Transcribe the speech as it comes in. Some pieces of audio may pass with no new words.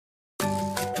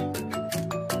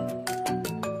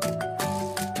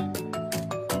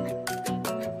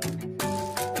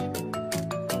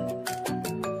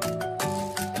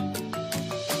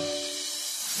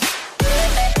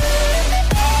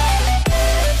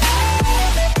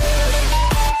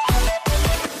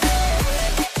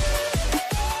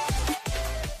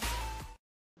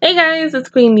Hey guys, it's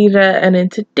Queendija, and in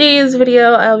today's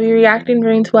video, I'll be reacting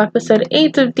to episode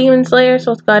 8 of Demon Slayer,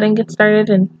 so let's go ahead and get started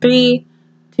in 3,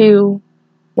 2,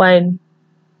 1,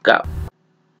 go.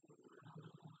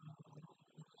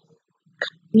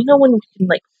 You know when you can,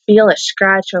 feel a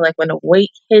scratch, or, when a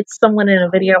weight hits someone in a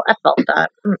video? I felt that.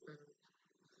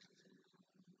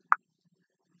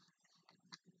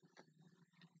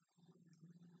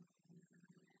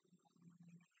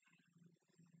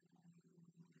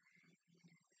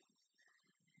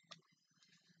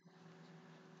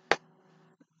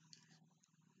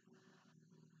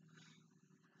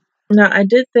 Now, I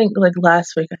did think,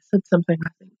 last week, I said something, I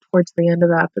think, towards the end of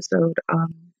the episode,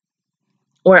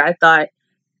 where I thought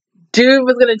dude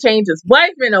was gonna change his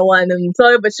wife into one, and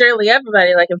slowly but surely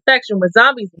everybody, infection with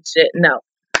zombies and shit. No.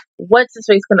 What's his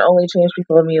face can only change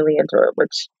people immediately into it,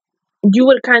 which you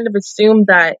would kind of assume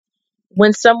that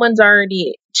when someone's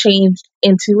already changed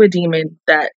into a demon,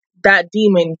 that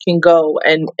demon can go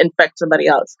and infect somebody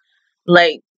else.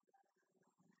 Like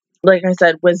I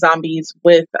said, with zombies,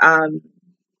 with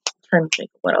trying to think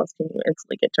of what else can you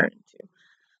instantly get turned into.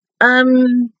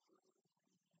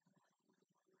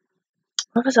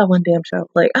 What was that one damn show?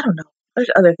 I don't know. There's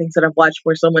other things that I've watched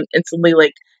where someone instantly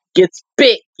gets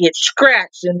bit, gets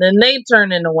scratched, and then they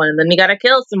turn into one, and then you gotta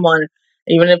kill someone.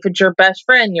 Even if it's your best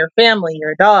friend, your family,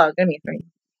 your dog,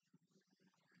 anything.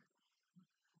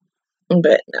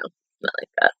 But no, not like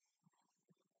that.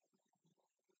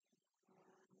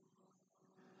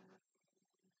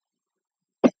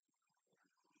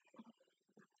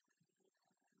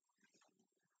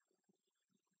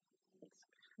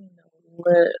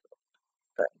 But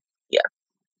yeah.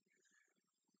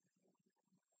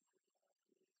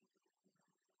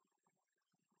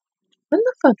 When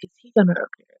the fuck is he gonna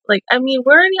appear? I mean,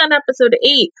 we're already on episode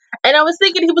 8, and I was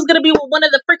thinking he was gonna be one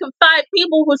of the freaking 5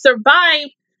 people who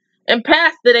survived and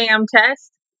passed the damn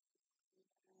test.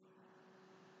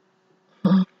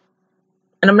 And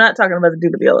I'm not talking about the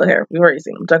dude with the yellow hair. We've already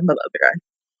seen him. I'm talking about the other guy.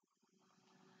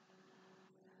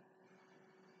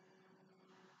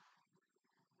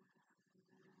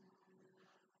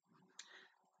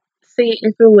 See,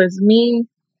 if it was me,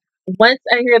 once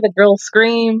I hear the girl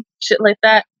scream, shit like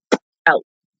that, out.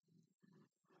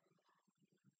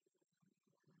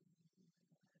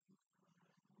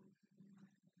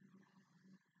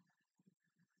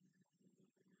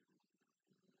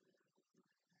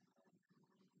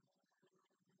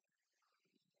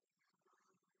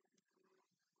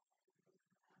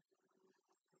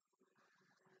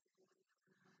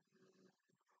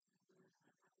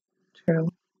 True.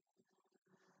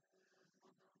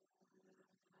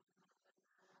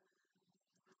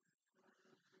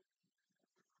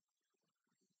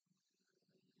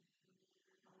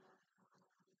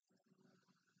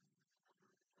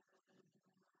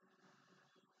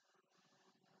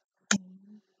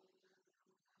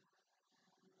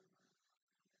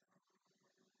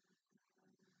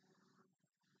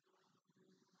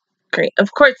 Great.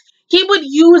 Of course, he would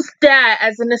use that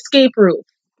as an escape route.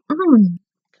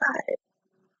 God.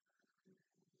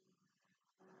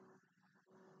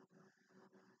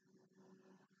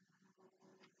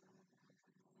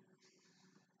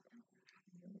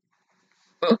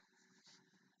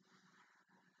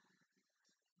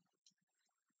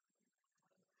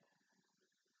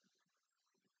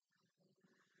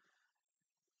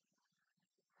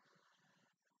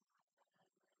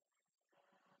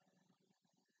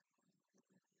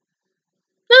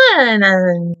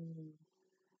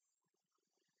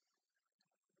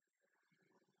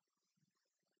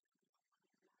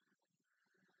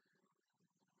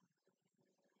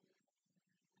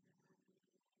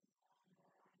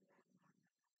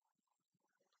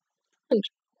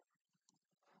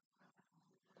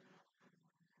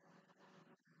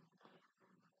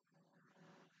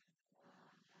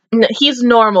 No, he's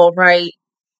normal, right?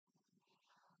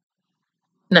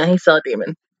 No, he's still a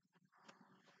demon.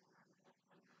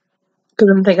 Because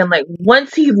I'm thinking,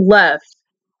 once he left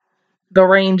the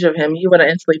range of him, you would have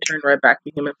instantly turned right back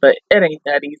to human, but it ain't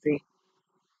that easy.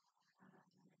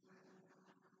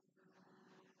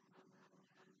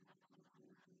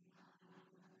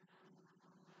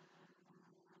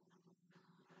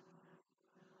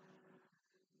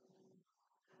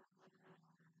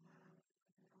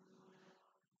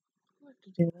 What to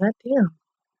do that? Damn.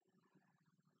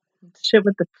 Shit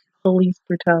with the police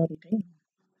brutality. Damn.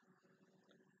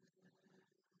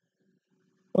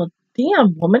 Well,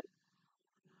 damn, woman.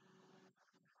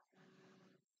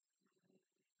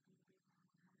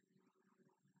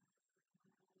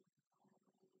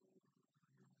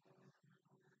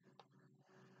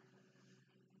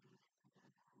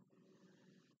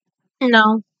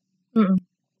 No. Mm-mm.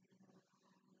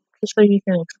 just so you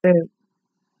can escape.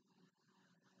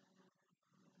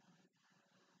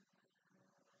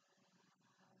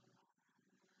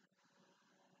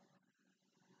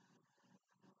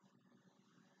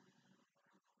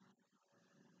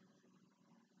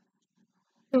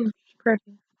 She's pretty.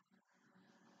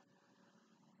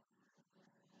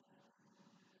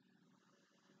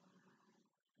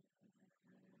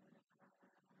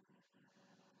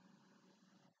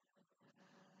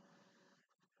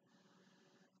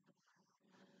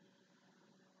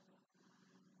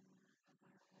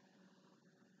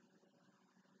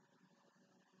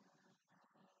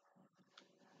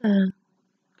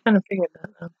 Kind of figured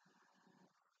that out.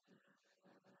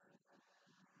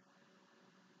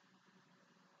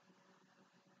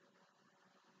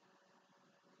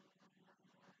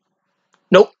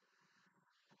 Nope.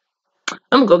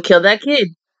 I'm gonna go kill that kid.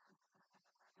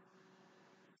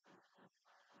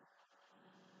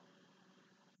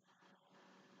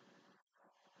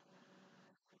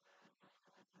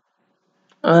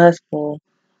 Oh, that's cool.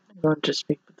 I'm going to just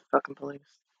speak with the fucking police.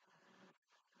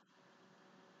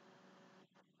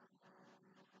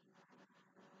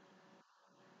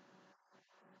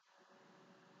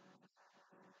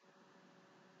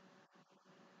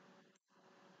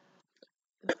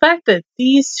 The fact that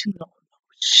these two don't know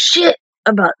shit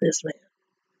about this man.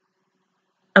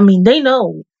 I mean, they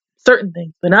know certain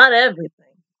things, but not everything.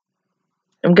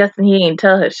 I'm guessing he ain't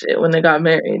tell her shit when they got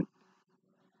married.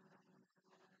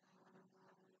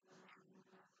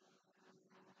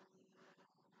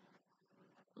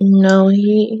 No,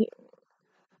 he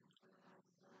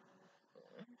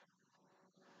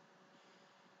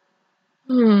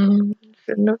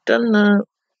shouldn't have done that.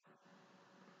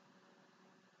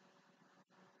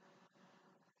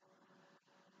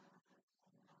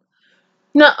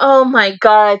 No, oh my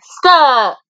god,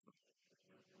 stop!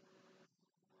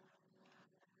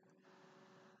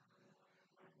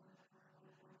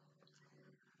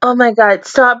 Oh my god,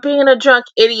 stop being a drunk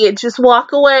idiot. Just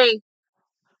walk away.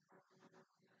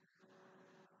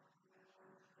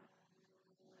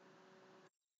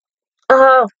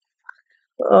 Oh,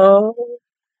 oh,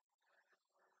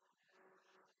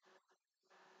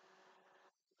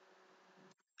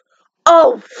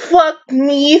 oh, fuck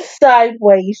me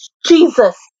sideways.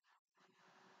 Jesus.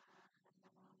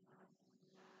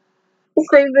 The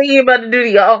same thing you about to do to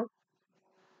y'all.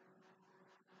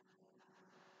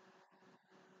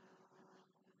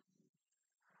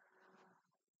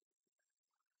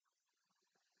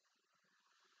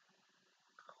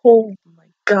 Oh my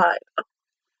god.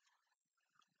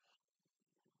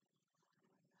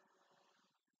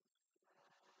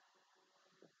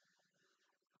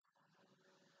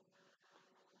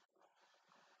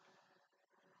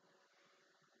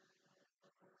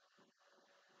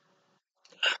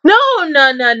 No,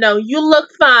 no, no, no. You look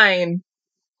fine.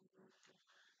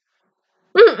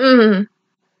 Mm-mm.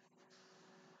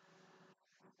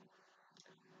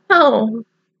 No.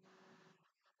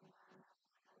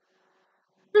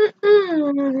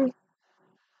 Mm-mm.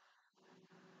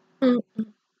 Mm.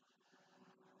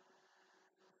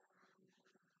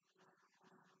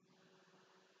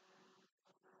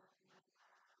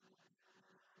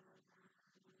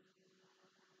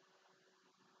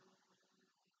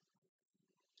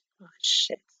 Oh,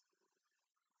 shit.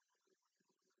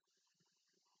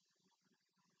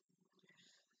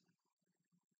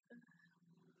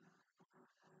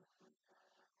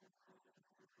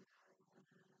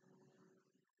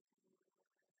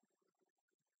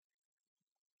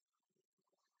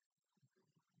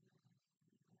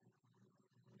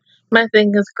 My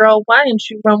thing is, girl, why didn't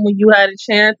you run when you had a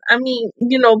chance? I mean,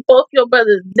 both your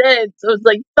brothers dead, so it's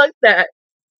like, fuck that.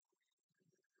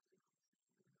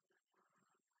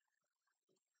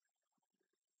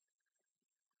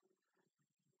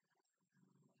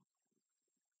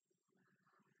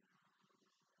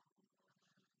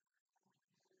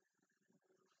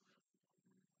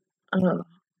 Oh.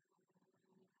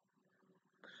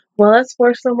 Well, that's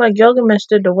worse than what Gilgamesh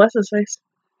did to what's his face.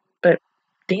 But,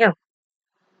 damn.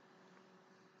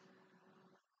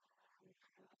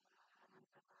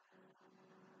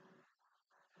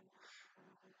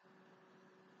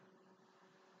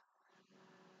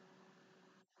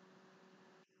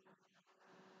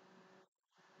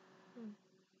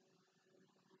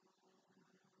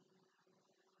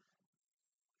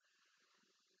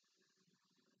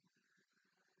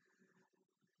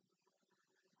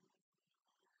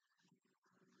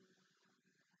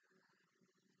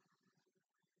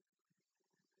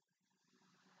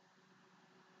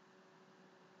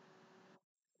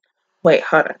 Wait,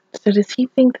 hold on. So does he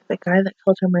think that the guy that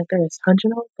killed him right there is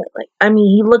Hunjino? But like, I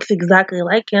mean, he looks exactly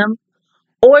like him.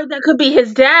 Or that could be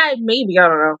his dad, maybe. I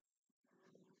don't know.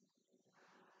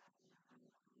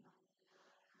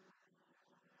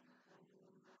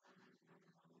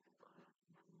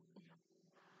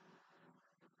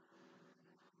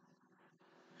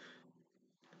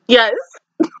 Yes.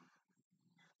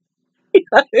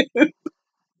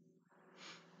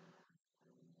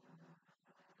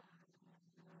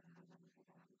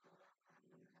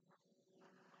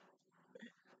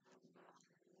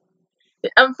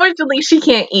 Unfortunately, she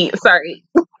can't eat. Sorry.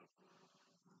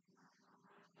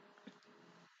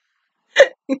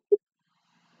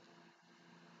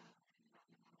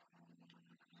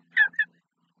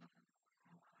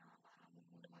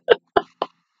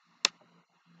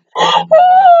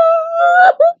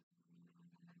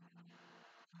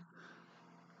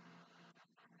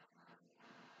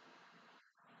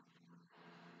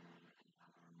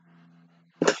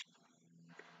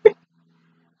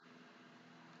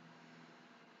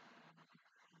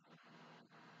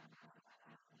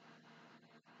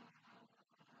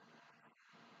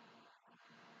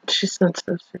 She's not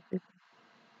so stupid.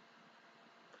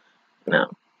 No.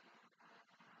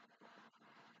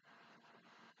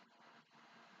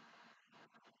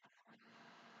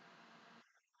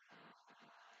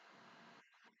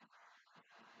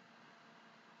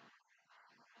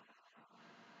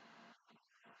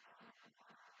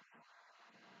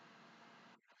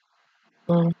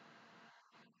 Mm.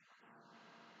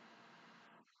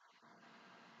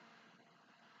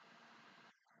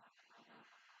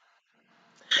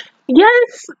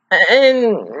 Yes,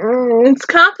 and it's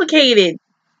complicated.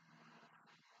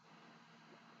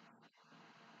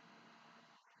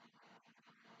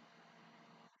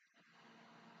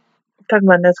 Talking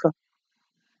about Nesco.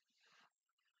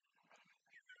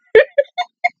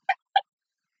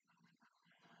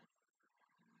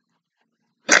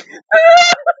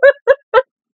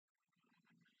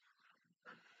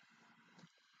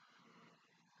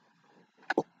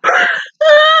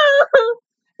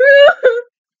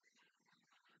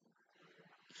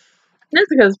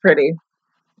 Nesco's pretty.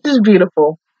 She's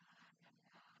beautiful.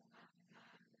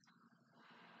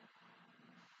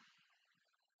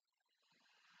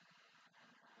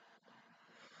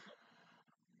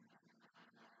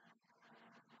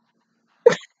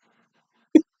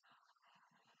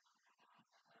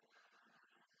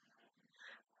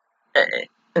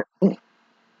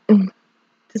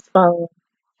 Just follow.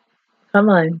 Come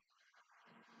on.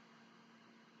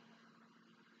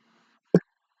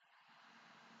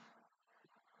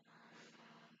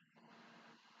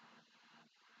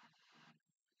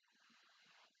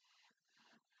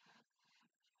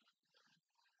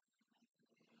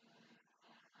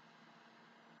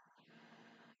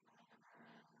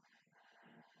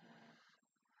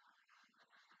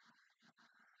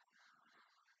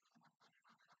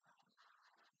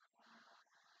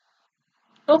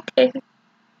 Okay.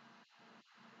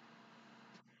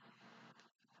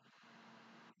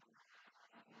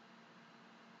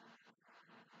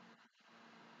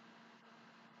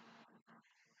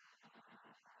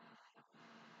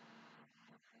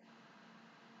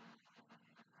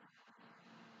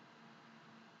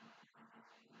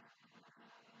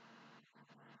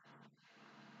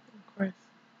 Of course.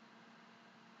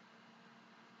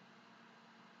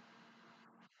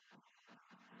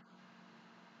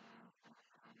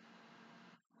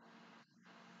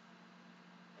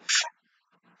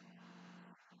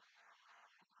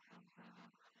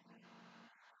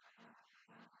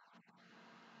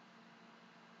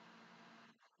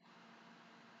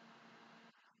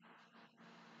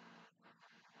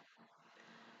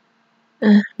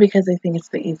 Because I think it's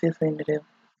the easiest thing to do.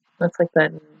 That's like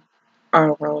that in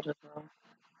our world as well.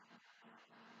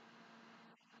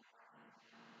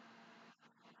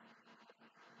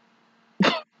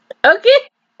 Okay.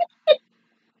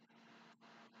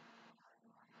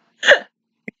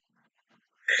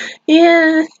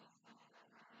 Yeah.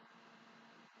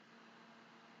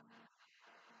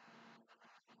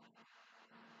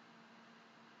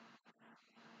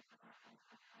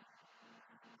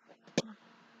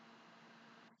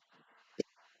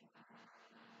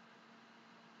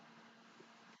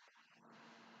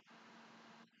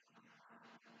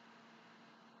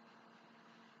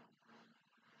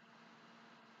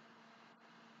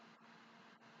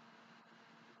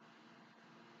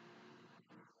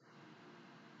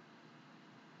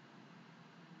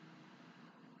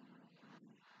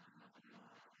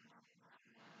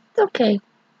 It's okay.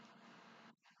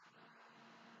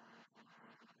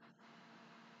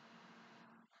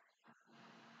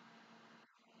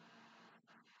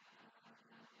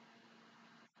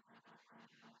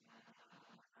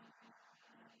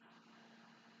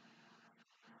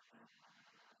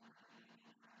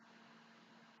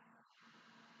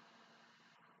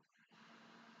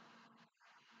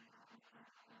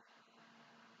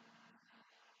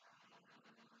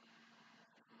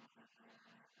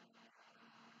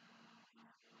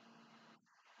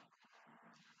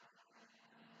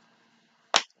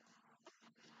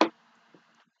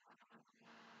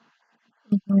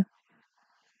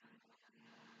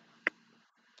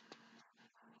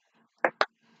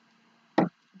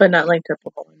 But not like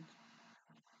typical ones.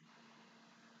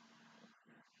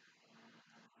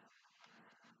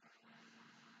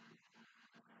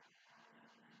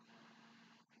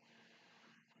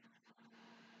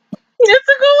 It's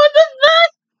a good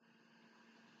one.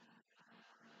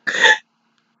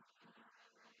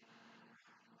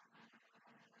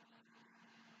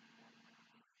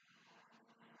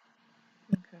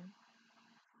 Okay.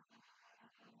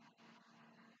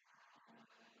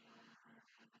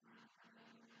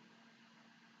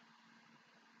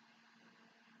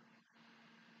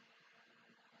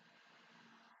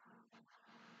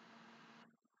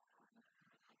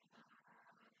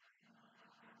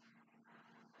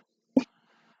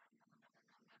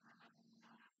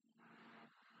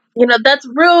 You know, that's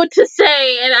rude to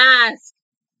say and ask.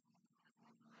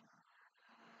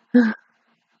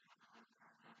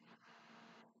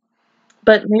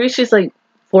 But maybe she's like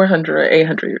 400 or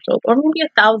 800 years old, or maybe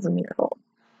 1,000 years old.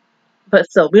 But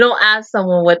still, we don't ask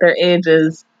someone what their age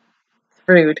is. It's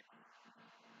rude.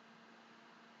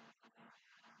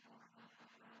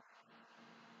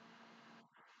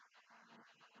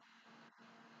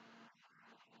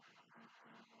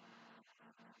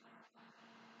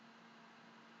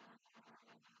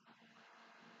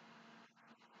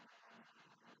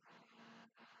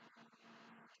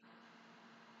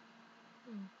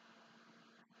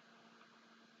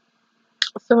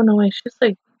 So in a way, she's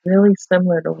like really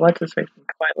similar to what's his face from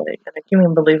Twilight, and I can't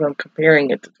even believe I'm comparing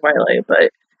it to Twilight,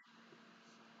 but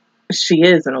she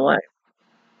is in a way.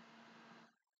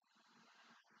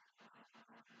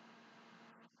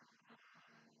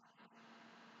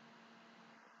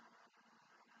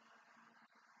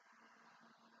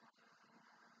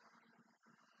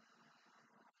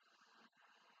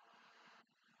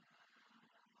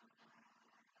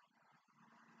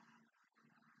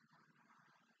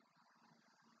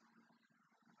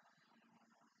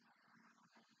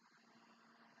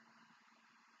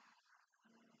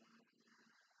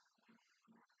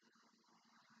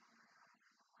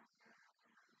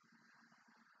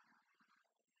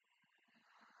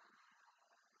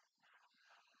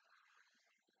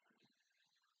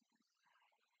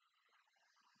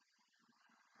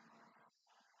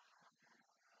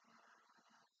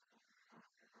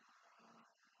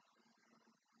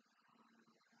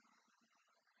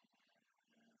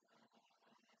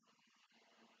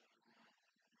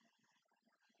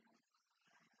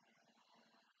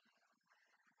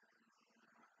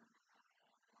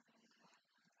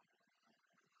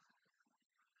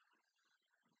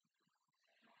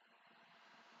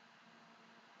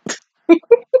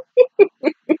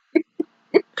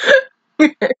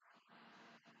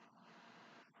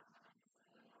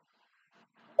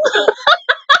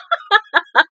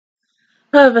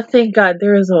 Oh, but thank God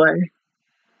there is a way.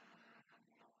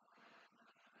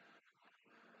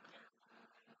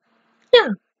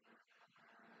 Yeah.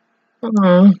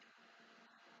 Mm,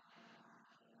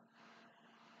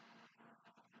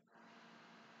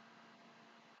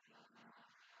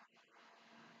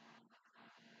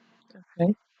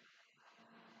 okay.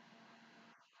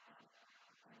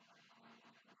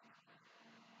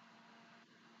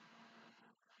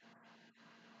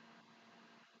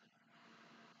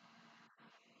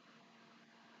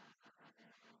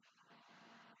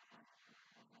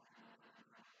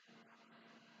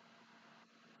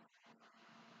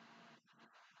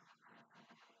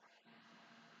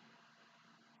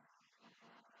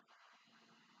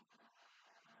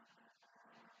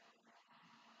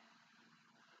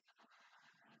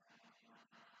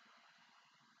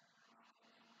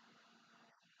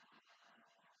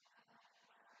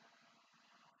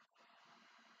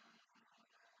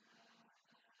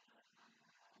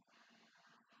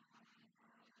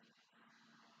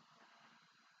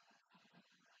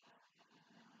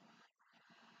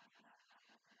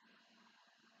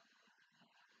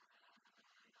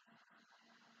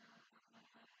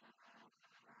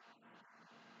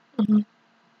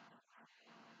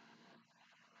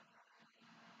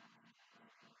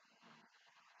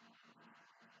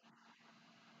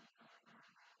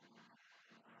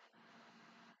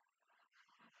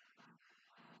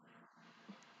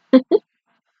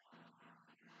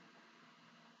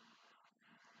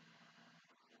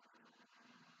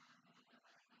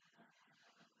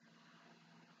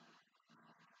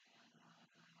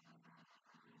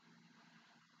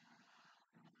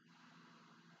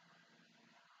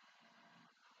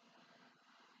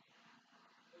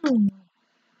 Mhm.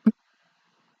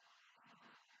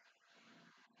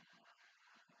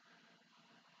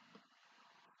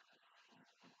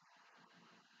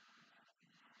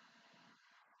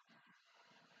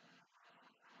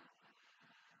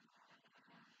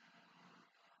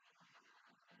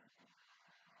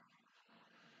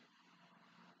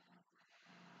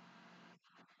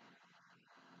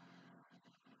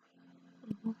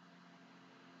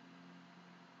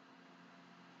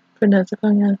 For Nezuko,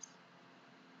 yes.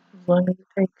 As long as it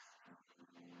takes.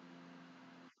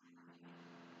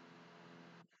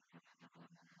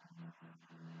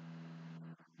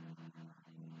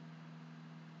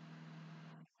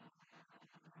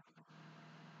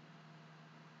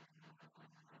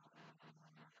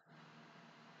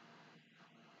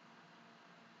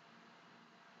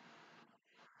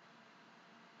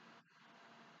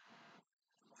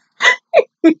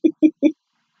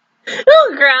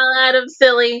 Don't growl at him,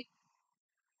 silly.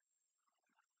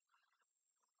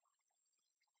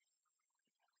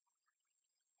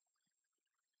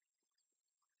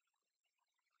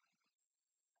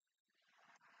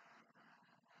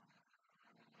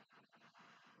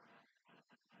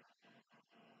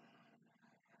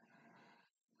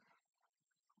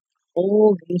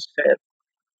 Holy shit.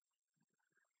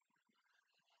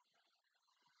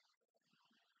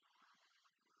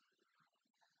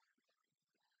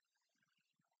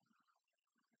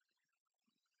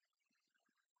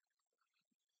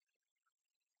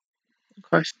 Of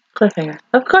course. Cliffhanger.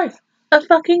 Of course. Of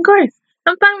fucking course.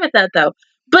 I'm fine with that though.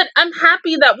 But I'm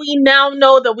happy that we now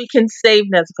know that we can save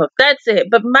Nezuko. That's it.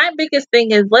 But my biggest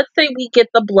thing is, let's say we get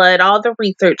the blood, all the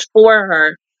research for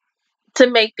her to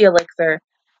make the elixir,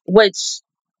 which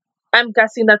I'm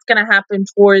guessing that's going to happen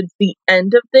towards the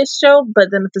end of this show. But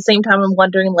then at the same time, I'm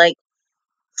wondering, like,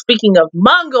 speaking of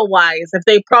manga-wise, if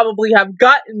they probably have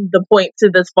gotten the point to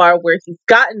this far where he's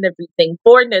gotten everything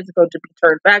for Nezuko to be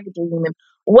turned back into a human.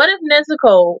 What if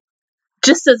Nezuko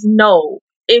just says no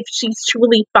if she's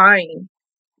truly fine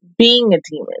being a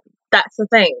demon? That's the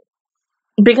thing.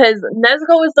 Because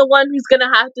Nezuko is the one who's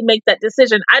gonna have to make that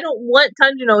decision. I don't want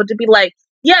Tanjiro to be like,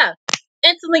 yeah,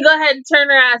 instantly go ahead and turn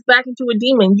her ass back into a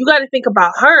demon. You gotta think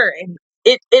about her, and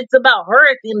it's about her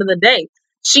at the end of the day.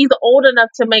 She's old enough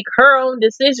to make her own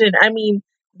decision. I mean,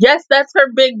 yes, that's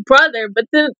her big brother, but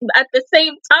then at the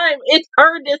same time, it's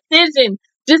her decision.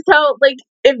 Just how, like,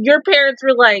 if your parents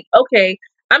were like, okay,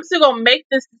 I'm still gonna make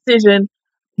this decision,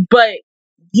 but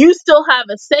you still have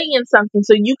a say in something,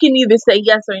 so you can either say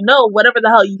yes or no, whatever the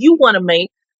hell you want to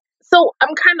make. So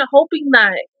I'm kind of hoping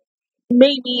that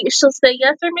maybe she'll say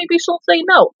yes or maybe she'll say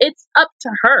no. It's up to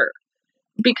her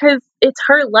because it's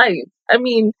her life. I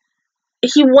mean,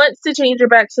 he wants to change her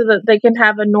back so that they can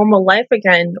have a normal life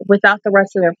again without the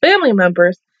rest of their family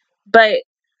members. But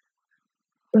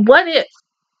what if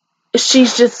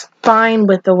she's just fine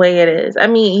with the way it is? I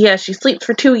mean, yeah, she sleeps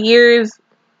for 2 years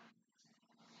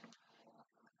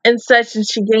and such, and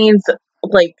she gains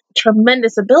like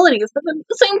tremendous abilities, but at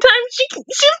the same time, she's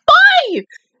fine.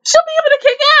 She'll be able to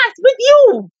kick ass with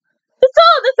you. That's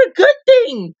all. That's a good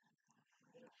thing.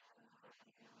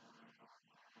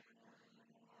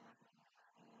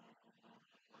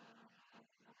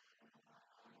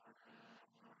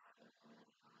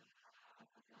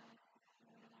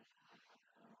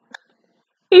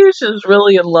 He was just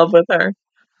really in love with her.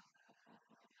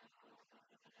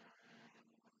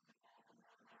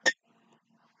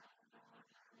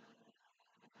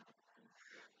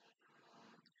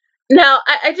 Now,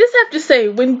 I just have to say,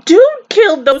 when Dude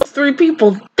killed those 3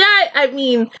 people, that, I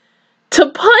mean, to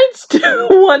punch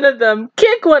one of them,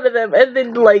 kick one of them, and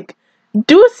then, like,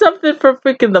 do something for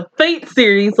freaking the Fate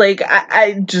series, like,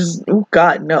 I just, oh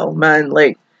god, no, man,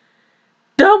 like,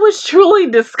 that was truly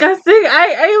disgusting.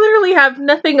 I literally have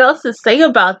nothing else to say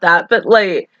about that, but,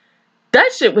 like,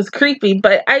 that shit was creepy.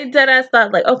 But I deadass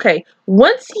thought, like, okay,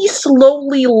 once he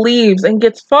slowly leaves and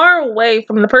gets far away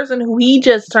from the person who he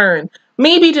just turned,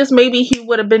 maybe, just maybe, he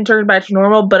would have been turned back to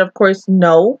normal, but of course,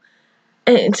 no.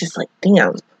 And it's just like,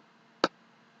 damn.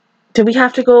 Did we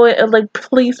have to go like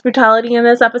police brutality in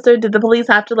this episode? Did the police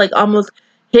have to like almost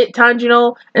hit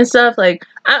Tanjiro and stuff? Like,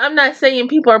 I'm not saying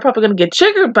people are probably gonna get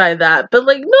triggered by that, but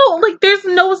like, no, like, there's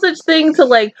no such thing to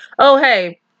like, oh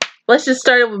hey, let's just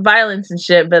start it with violence and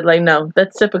shit. But like, no,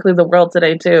 that's typically the world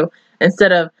today too.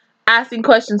 Instead of asking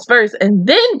questions first and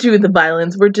then do the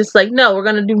violence, we're just like, no, we're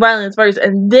gonna do violence first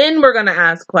and then we're gonna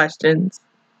ask questions.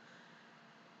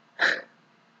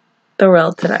 The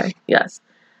world today, yes.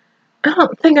 I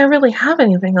don't think I really have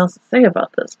anything else to say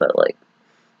about this, but like,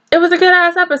 it was a good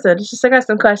ass episode. It's just I got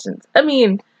some questions. I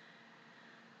mean,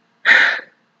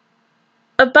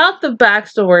 about the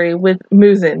backstory with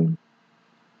Muzan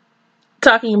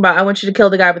talking about, I want you to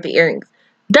kill the guy with the earrings.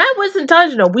 That wasn't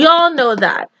Tanjiro. We all know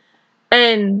that.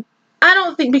 And I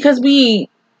don't think, because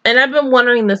and I've been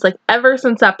wondering this like ever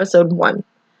since episode 1,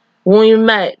 when we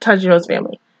met Tanjiro's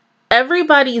family.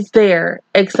 Everybody's there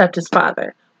except his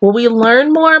father. Will we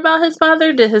learn more about his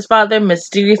father? Did his father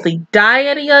mysteriously die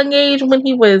at a young age when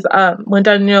he was, when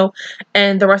Tanjiro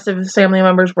and the rest of his family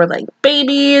members were like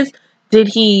babies? Did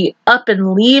he up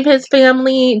and leave his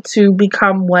family to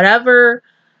become whatever?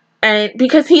 And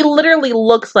because he literally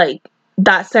looks like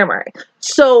that samurai.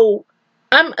 So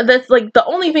that's like the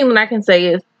only thing that I can say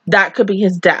is that could be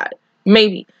his dad.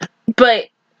 Maybe. But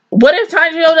what if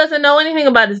Tanjiro doesn't know anything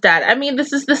about his dad? I mean,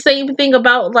 this is the same thing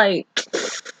about like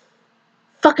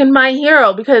fucking My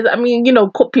Hero, because I mean, you know,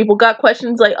 people got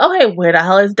questions like, oh hey, where the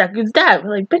hell is Deku's dad?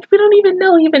 We're like, bitch, we don't even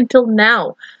know even till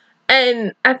now.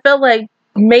 And I feel like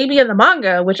maybe in the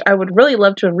manga, which I would really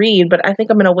love to read, but I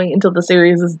think I'm gonna wait until the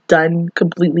series is done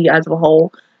completely as a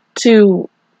whole to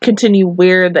continue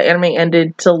where the anime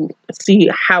ended to see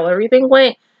how everything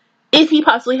went. If he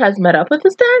possibly has met up with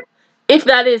his dad, if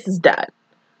that is his dad.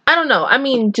 I don't know. I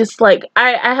mean, just like,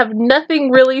 I have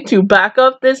nothing really to back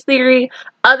up this theory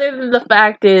other than the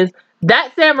fact is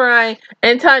that samurai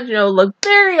and Tanjiro look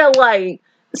very alike.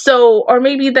 So, or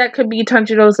maybe that could be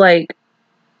Tanjiro's like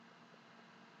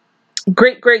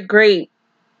great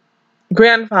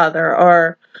grandfather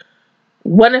or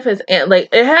one of his like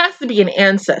it has to be an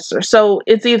ancestor. So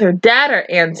it's either dad or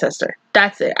ancestor.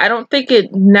 That's it. I don't think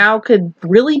it now could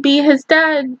really be his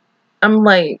dad. I'm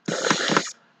like,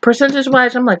 percentage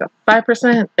wise, I'm like a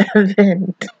 5%, and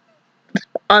then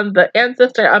on the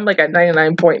ancestor, I'm like a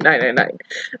 99.999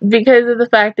 because of the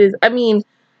fact is, I mean,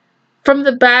 from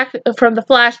the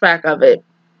flashback of it,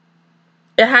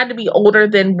 it had to be older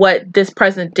than what this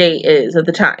present day is at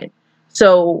the time.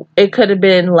 So it could have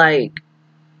been like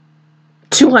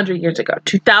 200 years ago,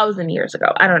 2,000 years ago.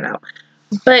 I don't know.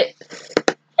 But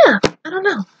yeah, I don't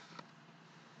know.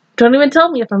 Don't even tell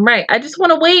me if I'm right. I just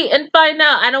want to wait and find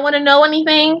out. I don't want to know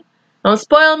anything. Don't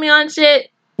spoil me on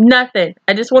shit. Nothing.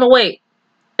 I just want to wait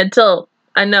until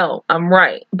I know I'm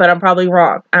right, but I'm probably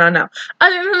wrong. I don't know.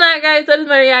 Other than that, guys, that is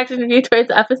my reaction review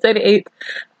towards episode 8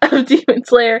 of Demon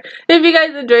Slayer. If you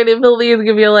guys enjoyed it, please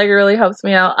give me a like. It really helps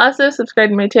me out. Also, subscribe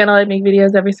to my channel. I make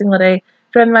videos every single day.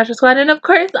 Join the Master Squad. And of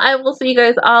course, I will see you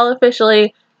guys all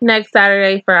officially next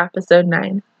Saturday for episode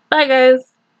 9. Bye, guys.